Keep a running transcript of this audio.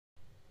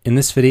In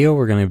this video,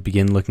 we're going to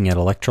begin looking at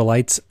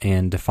electrolytes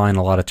and define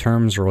a lot of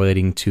terms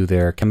relating to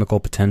their chemical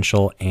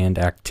potential and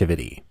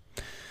activity.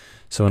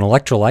 So an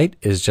electrolyte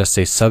is just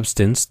a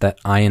substance that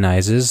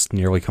ionizes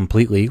nearly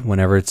completely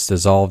whenever it's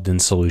dissolved in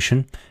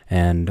solution,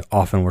 and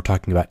often we're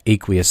talking about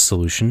aqueous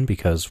solution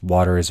because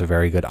water is a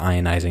very good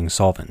ionizing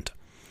solvent.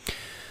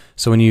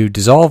 So when you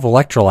dissolve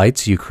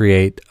electrolytes, you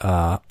create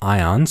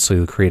ions, so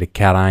you create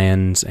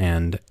cations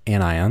and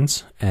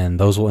anions,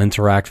 and those will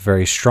interact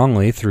very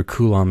strongly through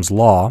Coulomb's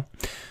law.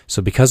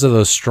 So because of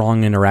those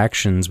strong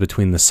interactions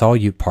between the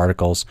solute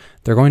particles,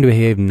 they're going to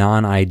behave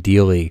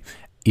non-ideally,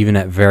 even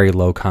at very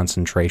low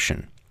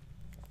concentration.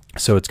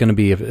 So it's going to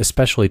be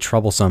especially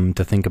troublesome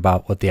to think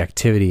about what the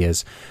activity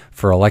is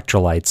for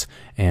electrolytes,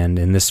 and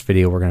in this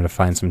video we're going to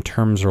define some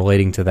terms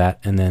relating to that,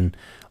 and then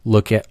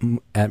look at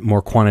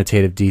more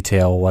quantitative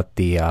detail what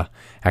the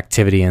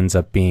activity ends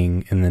up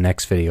being in the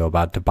next video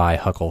about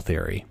Debye-Huckel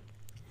theory.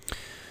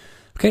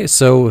 Okay,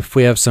 so if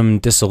we have some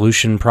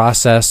dissolution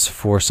process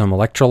for some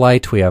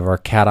electrolyte, we have our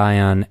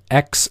cation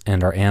X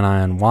and our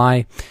anion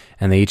Y,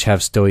 and they each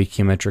have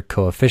stoichiometric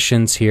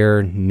coefficients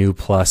here, nu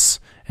plus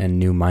and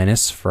nu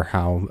minus for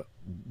how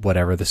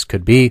whatever this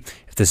could be.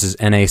 If this is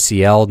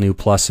NaCl, nu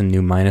plus and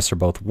nu minus are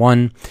both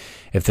 1.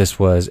 If this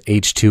was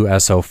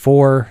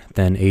H2SO4,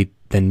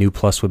 then nu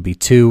plus would be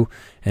 2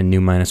 and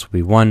nu minus would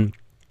be 1.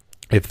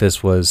 If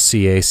this was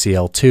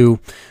CaCl2,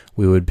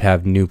 we would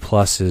have nu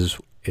plus is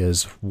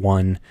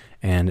 1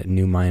 and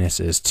nu minus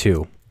is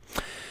 2.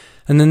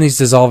 And then these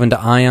dissolve into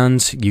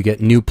ions. You get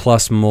nu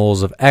plus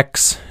moles of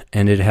X,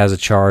 and it has a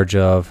charge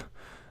of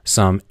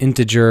some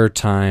integer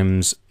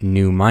times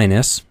nu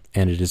minus,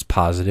 and it is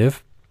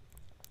positive.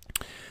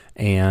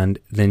 And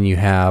then you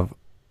have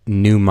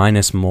nu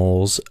minus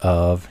moles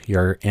of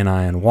your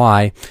anion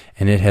Y,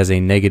 and it has a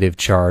negative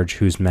charge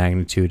whose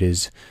magnitude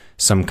is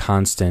some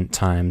constant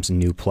times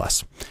nu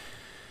plus.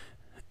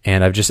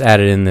 And I've just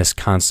added in this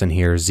constant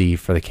here, Z,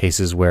 for the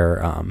cases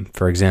where,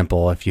 for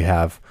example, if you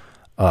have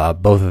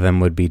both of them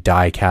would be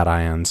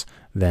dications,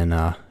 then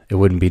it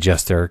wouldn't be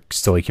just their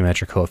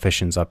stoichiometric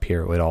coefficients up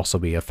here. It would also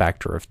be a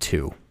factor of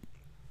 2.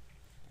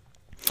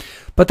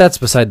 But that's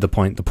beside the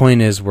point. The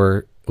point is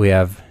we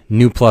have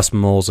nu plus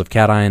moles of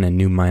cation and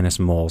nu minus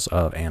moles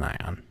of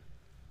anion.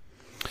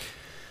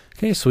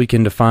 Okay, so we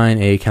can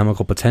define a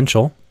chemical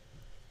potential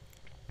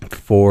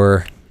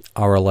for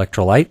our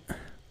electrolyte.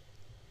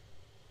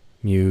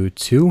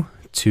 Mu2,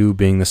 2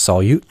 being the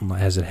solute,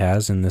 as it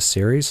has in this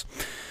series.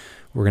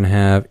 We're going to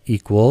have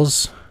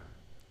equals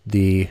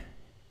the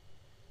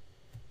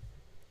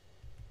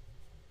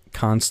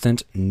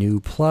constant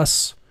nu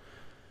plus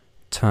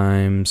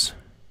times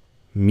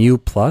mu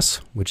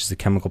plus, which is the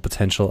chemical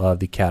potential of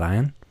the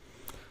cation,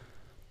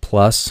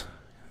 plus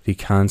the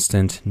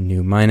constant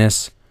nu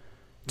minus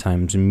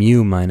times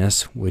mu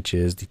minus, which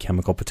is the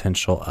chemical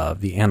potential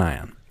of the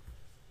anion.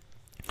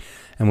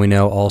 And we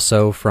know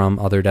also from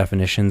other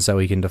definitions that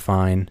we can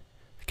define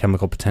the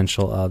chemical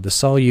potential of the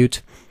solute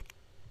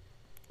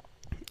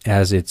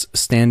as its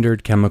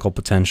standard chemical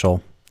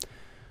potential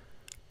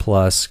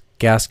plus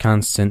gas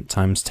constant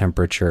times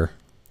temperature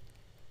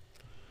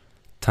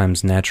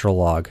times natural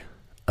log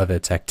of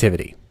its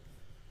activity.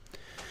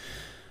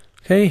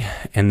 Okay,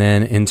 and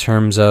then in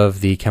terms of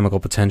the chemical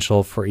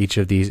potential for each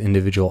of these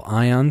individual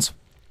ions,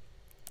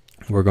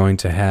 we're going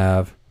to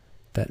have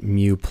that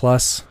mu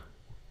plus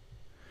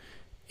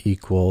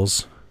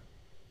equals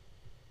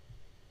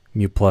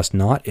mu plus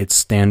naught, its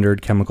standard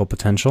chemical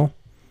potential,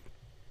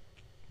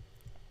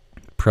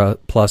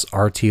 plus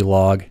RT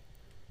log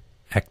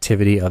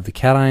activity of the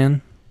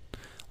cation.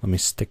 Let me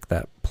stick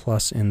that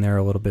plus in there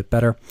a little bit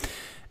better.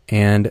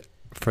 And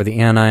for the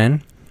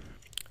anion,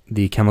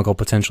 the chemical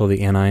potential of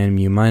the anion,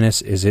 mu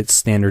minus, is its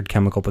standard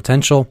chemical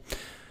potential,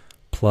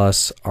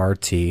 plus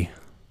RT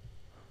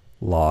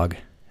log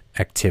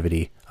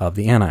activity of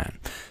the anion.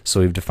 So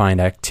we've defined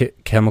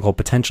chemical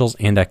potentials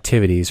and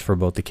activities for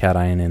both the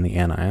cation and the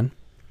anion.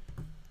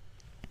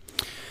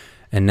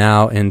 And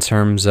now in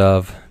terms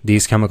of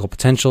these chemical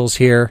potentials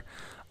here,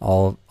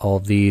 all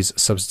of these,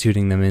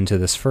 substituting them into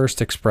this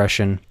first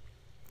expression,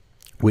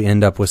 we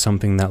end up with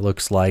something that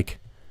looks like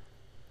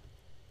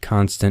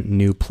constant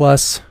nu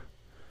plus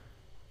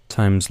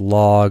times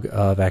log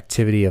of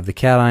activity of the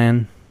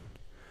cation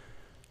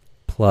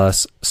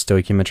plus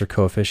stoichiometric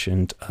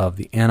coefficient of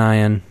the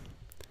anion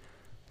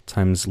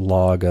times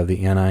log of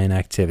the anion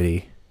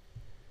activity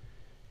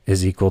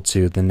is equal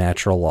to the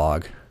natural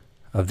log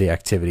of the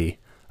activity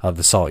of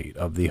the solute,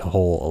 of the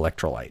whole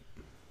electrolyte.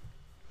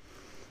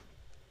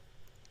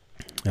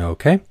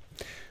 Okay,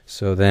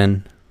 so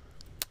then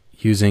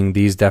using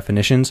these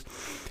definitions,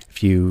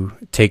 if you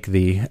take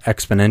the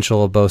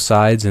exponential of both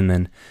sides and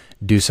then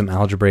do some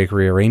algebraic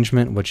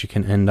rearrangement, what you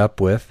can end up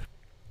with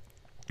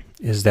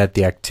is that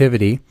the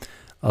activity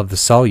of the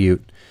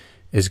solute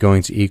is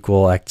going to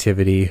equal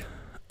activity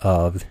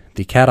of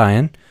the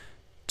cation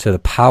to the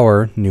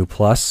power nu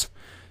plus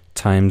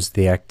times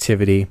the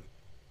activity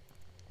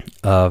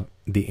of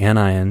the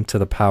anion to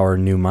the power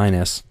nu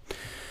minus,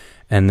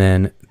 and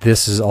then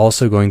this is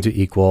also going to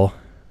equal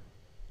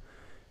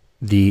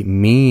the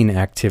mean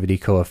activity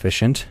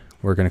coefficient,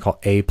 we're going to call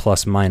A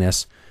plus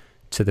minus,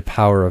 to the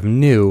power of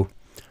nu,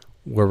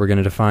 where we're going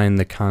to define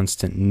the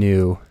constant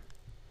nu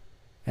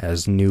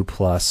as nu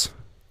plus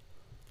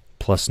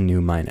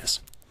nu minus.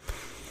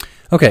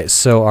 Okay,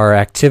 so our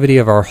activity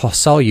of our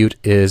solute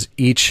is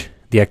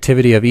the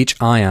activity of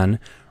each ion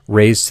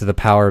raised to the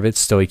power of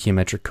its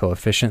stoichiometric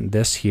coefficient.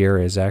 This here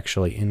is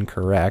actually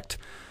incorrect,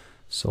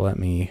 so let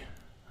me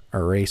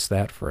erase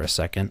that for a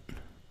second.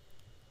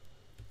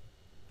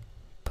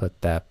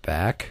 Put that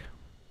back.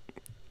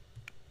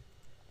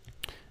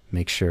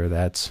 Make sure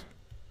that's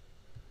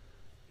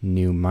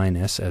nu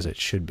minus as it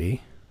should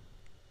be.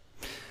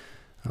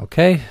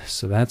 Okay,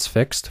 so that's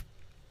fixed.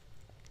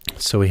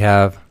 So we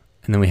have,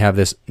 and then we have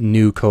this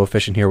nu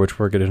coefficient here, which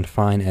we're going to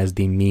define as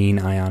the mean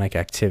ionic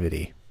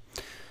activity,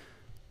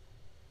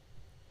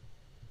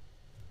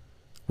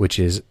 which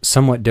is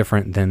somewhat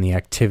different than the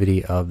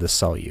activity of the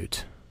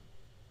solute.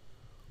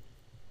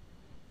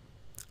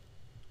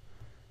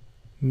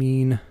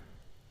 Mean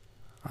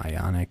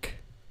ionic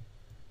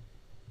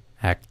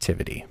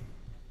activity.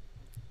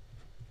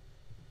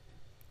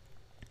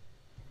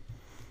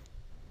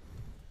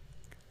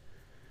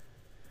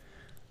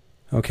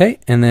 Okay,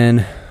 and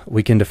then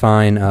we can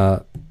define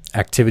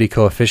activity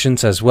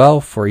coefficients as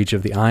well for each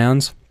of the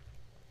ions.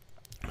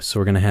 So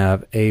we're going to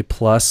have A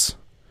plus,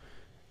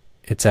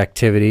 its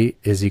activity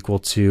is equal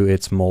to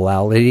its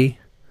molality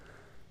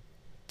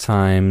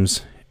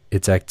times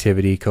its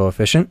activity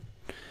coefficient.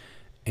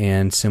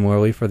 And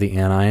similarly for the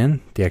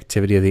anion, the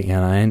activity of the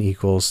anion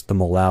equals the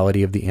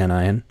molality of the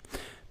anion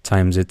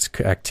times its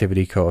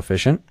activity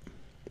coefficient.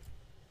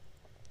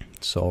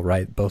 So I'll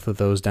write both of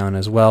those down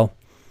as well.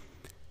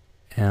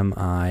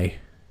 Mi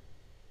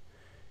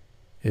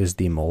is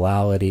the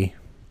molality,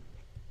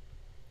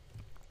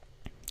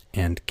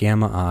 and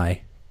gamma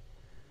I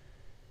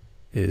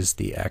is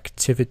the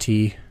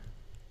activity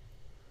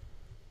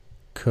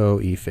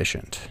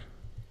coefficient.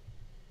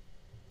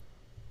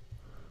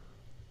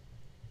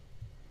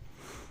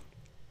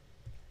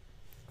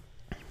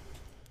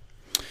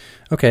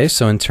 Okay,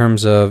 so in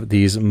terms of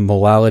these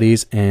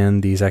molalities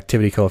and these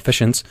activity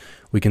coefficients,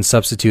 we can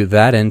substitute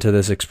that into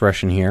this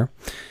expression here.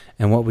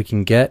 And what we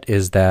can get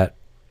is that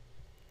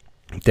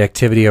the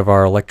activity of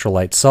our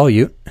electrolyte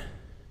solute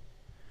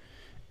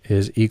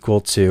is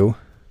equal to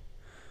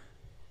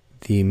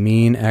the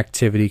mean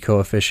activity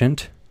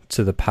coefficient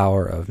to the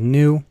power of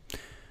nu,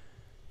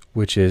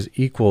 which is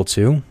equal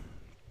to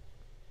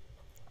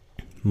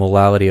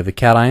molality of the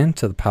cation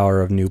to the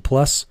power of nu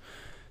plus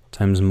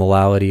times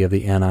molality of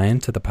the anion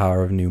to the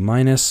power of nu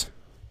minus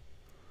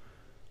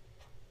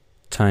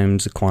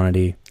times the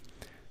quantity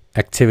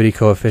activity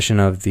coefficient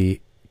of the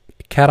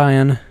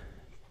cation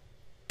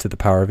to the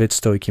power of its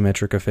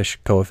stoichiometric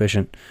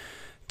coefficient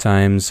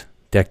times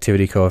the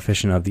activity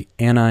coefficient of the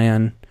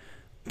anion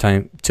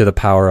to the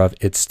power of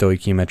its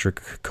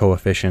stoichiometric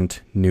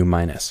coefficient nu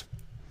minus.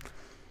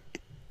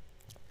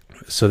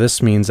 So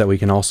this means that we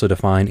can also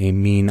define a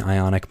mean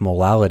ionic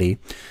molality,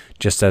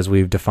 just as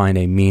we've defined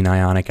a mean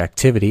ionic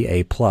activity,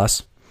 A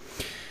plus.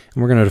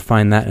 And we're going to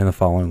define that in the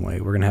following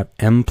way. We're going to have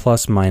M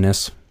plus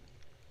minus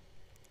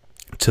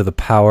to the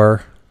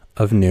power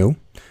of nu,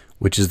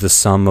 which is the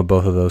sum of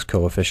both of those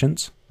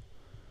coefficients,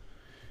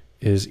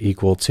 is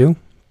equal to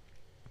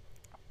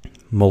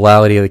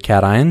molality of the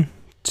cation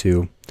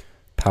to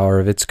power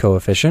of its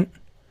coefficient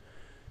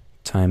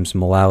times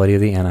molality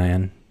of the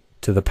anion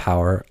to the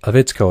power of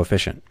its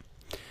coefficient.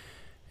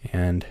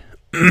 And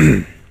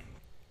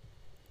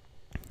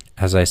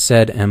as I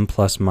said, M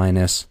plus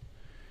minus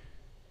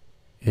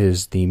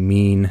is the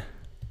mean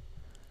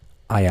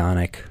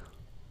ionic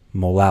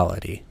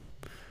molality.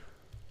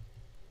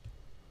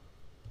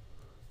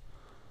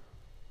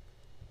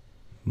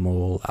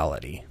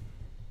 Molality.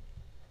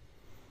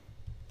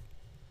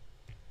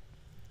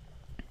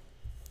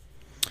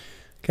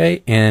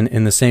 Okay, and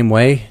in the same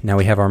way, now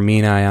we have our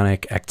mean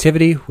ionic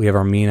activity, we have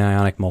our mean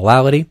ionic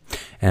molality,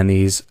 and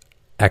these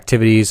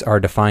activities are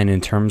defined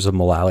in terms of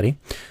molality.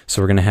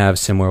 So we're going to have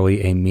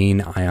similarly a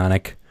mean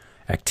ionic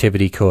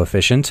activity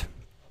coefficient.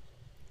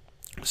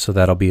 So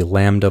that'll be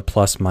lambda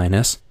plus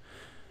minus,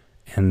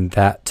 and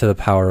that to the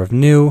power of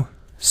nu,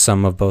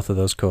 sum of both of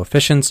those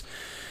coefficients,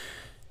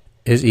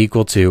 is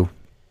equal to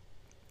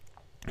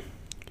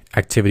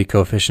activity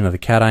coefficient of the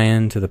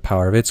cation to the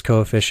power of its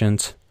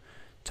coefficient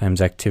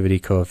times activity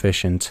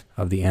coefficient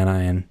of the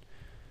anion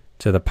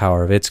to the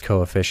power of its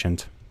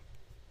coefficient.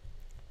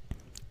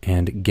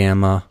 And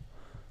gamma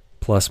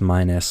plus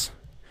minus,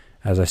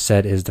 as I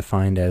said, is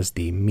defined as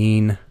the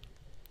mean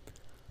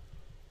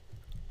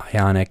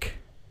ionic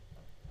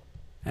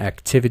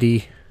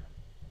activity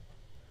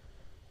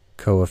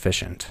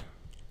coefficient.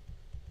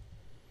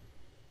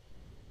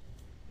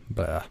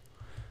 But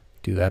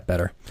do that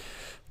better.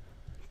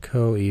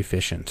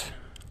 Coefficient.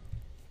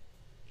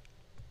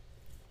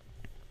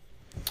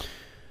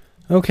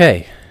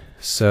 Okay,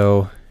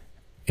 so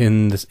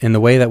in the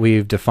way that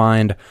we've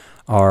defined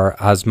our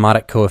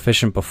osmotic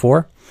coefficient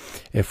before,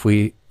 if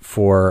we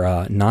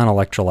for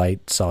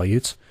non-electrolyte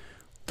solutes,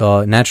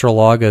 the natural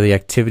log of the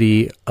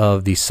activity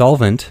of the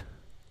solvent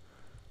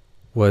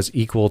was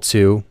equal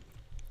to,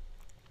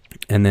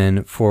 and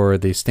then for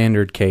the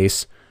standard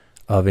case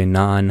of a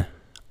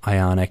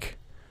non-ionic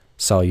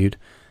solute,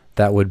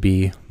 that would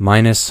be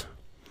minus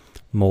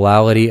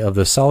molality of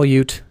the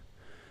solute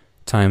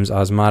times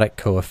osmotic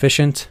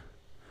coefficient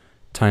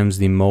times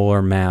the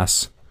molar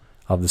mass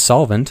of the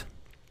solvent.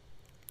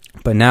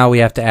 But now we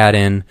have to add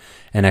in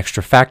an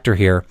extra factor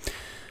here,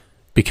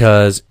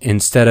 because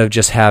instead of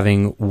just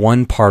having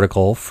one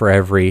particle for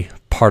every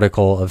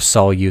particle of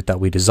solute that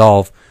we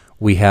dissolve,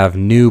 we have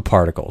new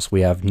particles.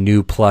 We have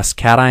new plus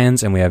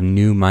cations and we have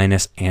new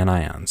minus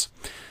anions.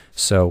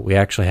 So we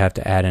actually have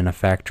to add in a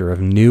factor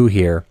of nu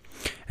here,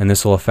 and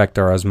this will affect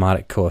our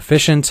osmotic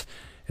coefficient,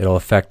 it'll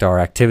affect our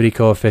activity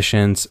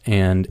coefficients,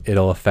 and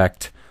it'll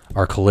affect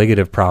our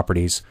colligative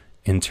properties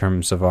in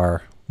terms of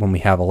our when we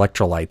have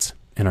electrolytes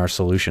in our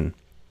solution.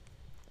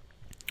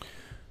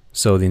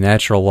 So the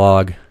natural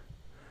log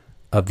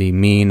of the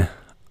mean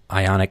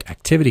ionic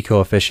activity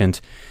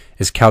coefficient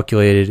is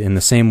calculated in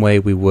the same way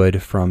we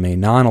would from a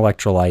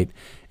non-electrolyte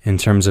in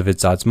terms of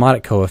its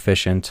osmotic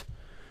coefficient,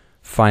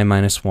 phi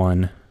minus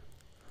 1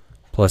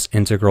 plus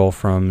integral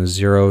from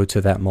 0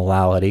 to that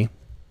molality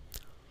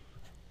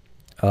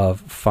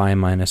of phi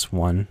minus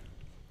 1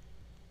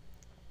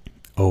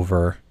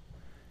 over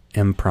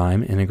m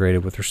prime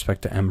integrated with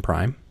respect to m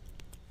prime.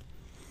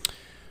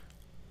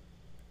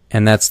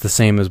 And that's the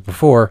same as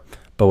before,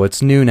 but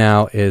what's new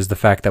now is the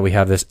fact that we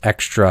have this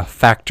extra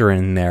factor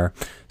in there.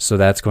 So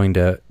that's going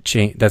to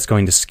change, that's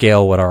going to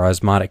scale what our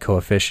osmotic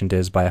coefficient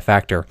is by a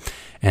factor.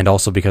 And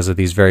also because of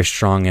these very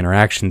strong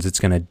interactions, it's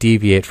going to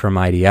deviate from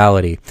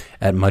ideality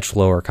at much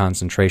lower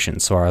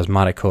concentrations. So our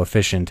osmotic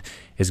coefficient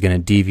is going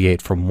to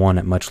deviate from 1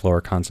 at much lower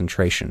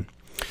concentration.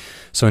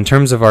 So in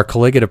terms of our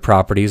colligative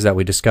properties that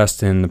we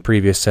discussed in the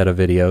previous set of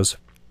videos,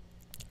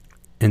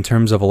 in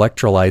terms of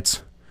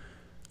electrolytes,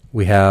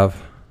 we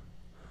have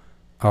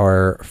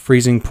our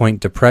freezing point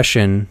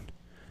depression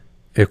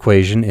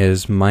equation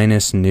is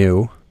minus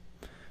nu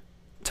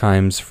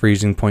times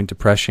freezing point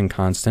depression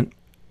constant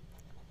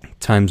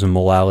times the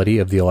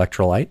molality of the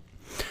electrolyte.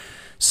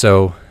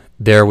 So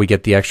there we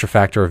get the extra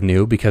factor of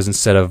nu, because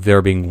instead of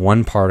there being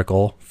one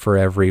particle for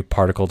every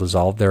particle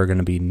dissolved, there are going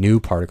to be nu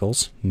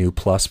particles, nu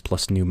plus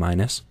plus nu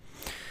minus.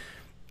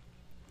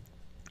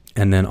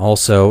 And then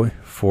also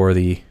for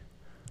the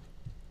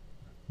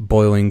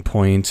boiling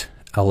point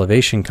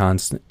elevation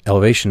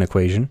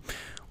equation,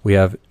 we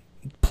have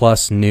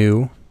plus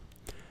nu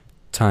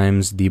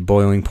times the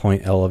boiling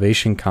point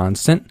elevation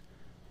constant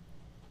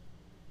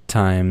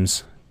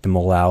times the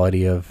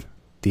molality of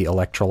the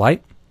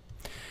electrolyte.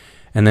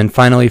 And then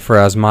finally for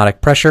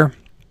osmotic pressure,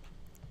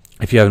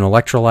 if you have an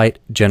electrolyte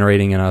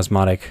generating an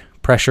osmotic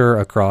pressure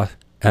across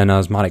an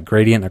osmotic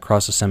gradient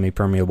across a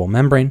semi-permeable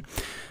membrane,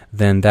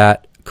 then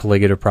that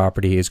colligative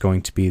property is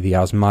going to be the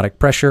osmotic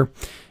pressure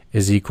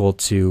is equal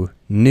to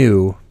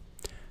nu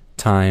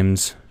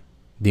times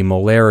the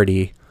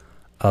molarity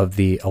of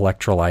the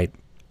electrolyte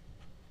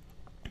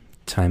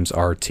times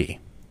RT.